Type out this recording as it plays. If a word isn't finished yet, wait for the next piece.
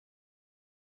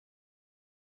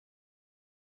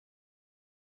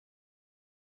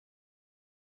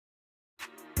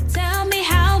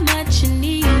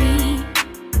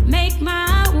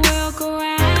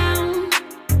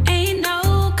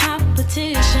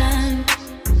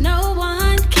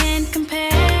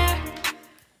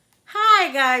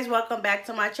guys, welcome back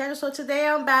to my channel. So today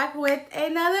I'm back with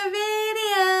another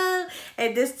video,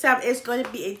 and this time it's going to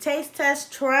be a taste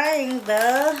test trying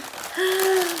the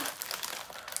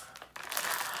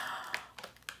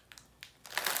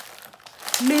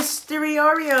mystery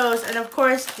Oreos. And of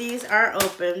course these are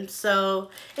open, so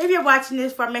if you're watching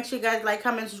this far, make sure you guys like,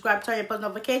 comment, subscribe, turn your post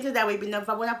notifications, that way you be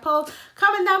notified when I post.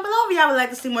 Comment down below if y'all would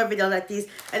like to see more videos like these.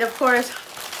 And of course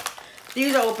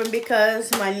these are open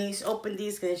because my niece opened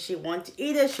these because she wanted to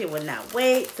eat it. She would not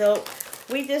wait. So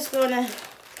we just gonna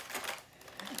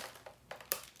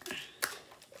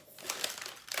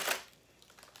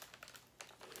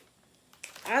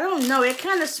I don't know. It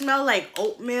kind of smells like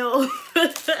oatmeal.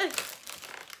 Let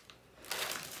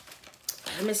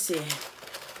me see.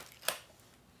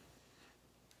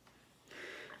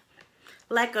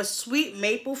 Like a sweet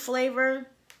maple flavor.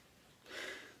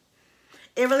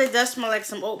 It really does smell like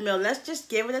some oatmeal. Let's just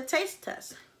give it a taste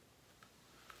test.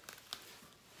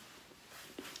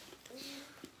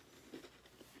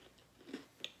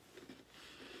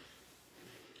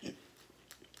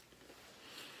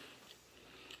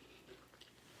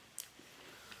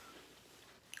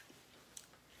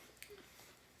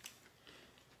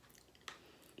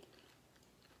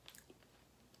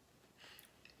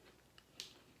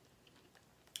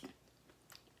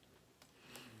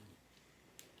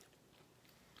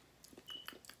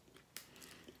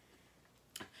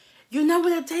 You know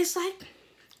what it tastes like?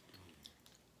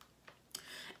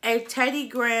 A Teddy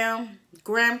graham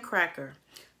cracker.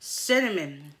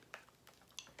 Cinnamon.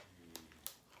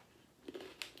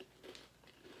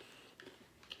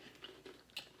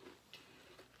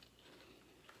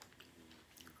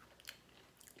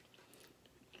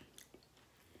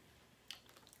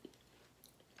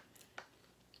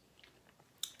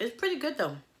 It's pretty good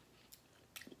though.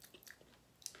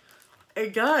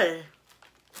 It does.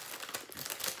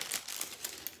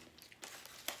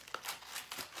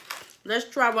 Let's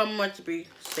try one more to be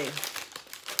safe.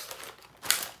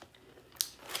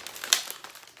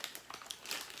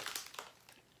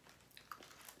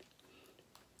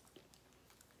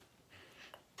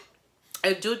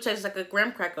 It do taste like a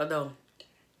graham cracker though.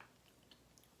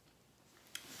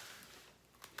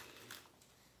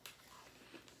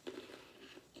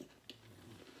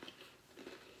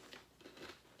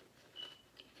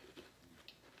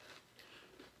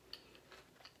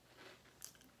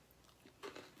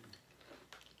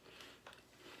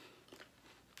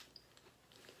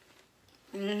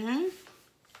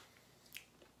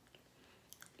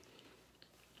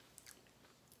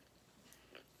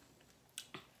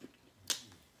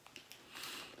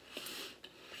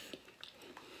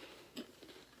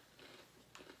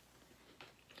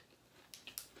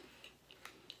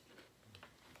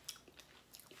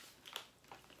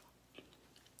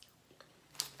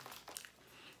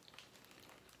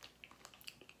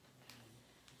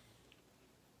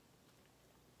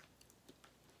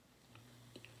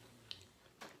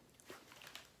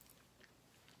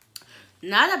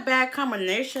 Not a bad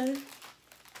combination,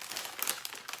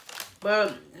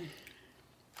 but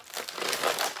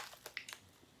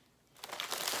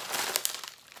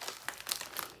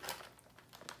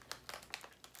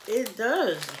it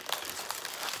does.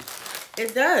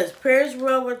 It does. Pairs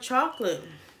well with chocolate.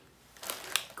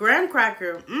 Graham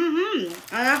cracker. And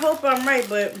I hope I'm right,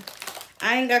 but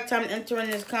I ain't got time to enter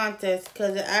in this contest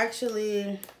because it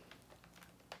actually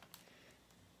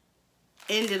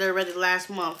ended already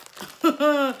last month.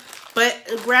 But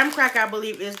graham cracker, I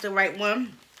believe, is the right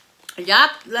one. Y'all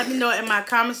let me know in my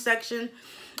comment section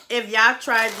if y'all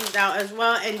tried these out as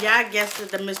well and y'all guessed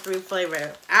the mystery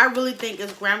flavor. I really think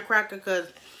it's graham cracker because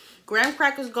graham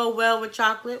crackers go well with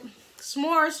chocolate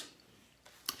s'mores.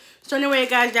 So anyway,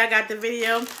 guys, y'all got the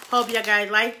video. Hope y'all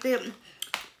guys liked it.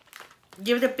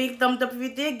 Give it a big thumbs up if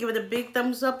you did. Give it a big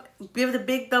thumbs up. Give it a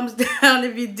big thumbs down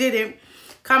if you didn't.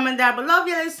 Comment down below if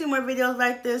you like to see more videos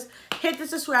like this. Hit the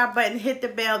subscribe button. Hit the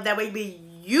bell. That way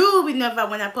you'll be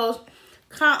notified when I post.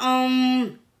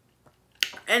 And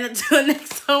until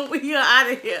next time, we are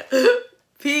out of here.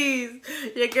 Peace.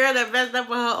 Your girl that messed up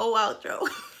with her old outro.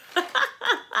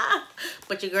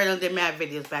 But your girl done did mad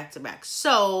videos back to back.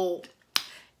 So,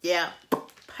 yeah.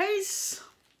 Peace.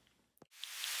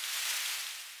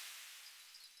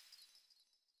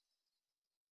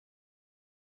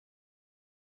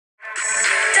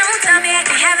 Don't tell me I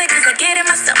can have it, cause I get it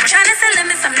myself. Trying to set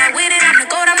limits, I'm not with it, I'm the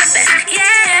gold, I'm the best.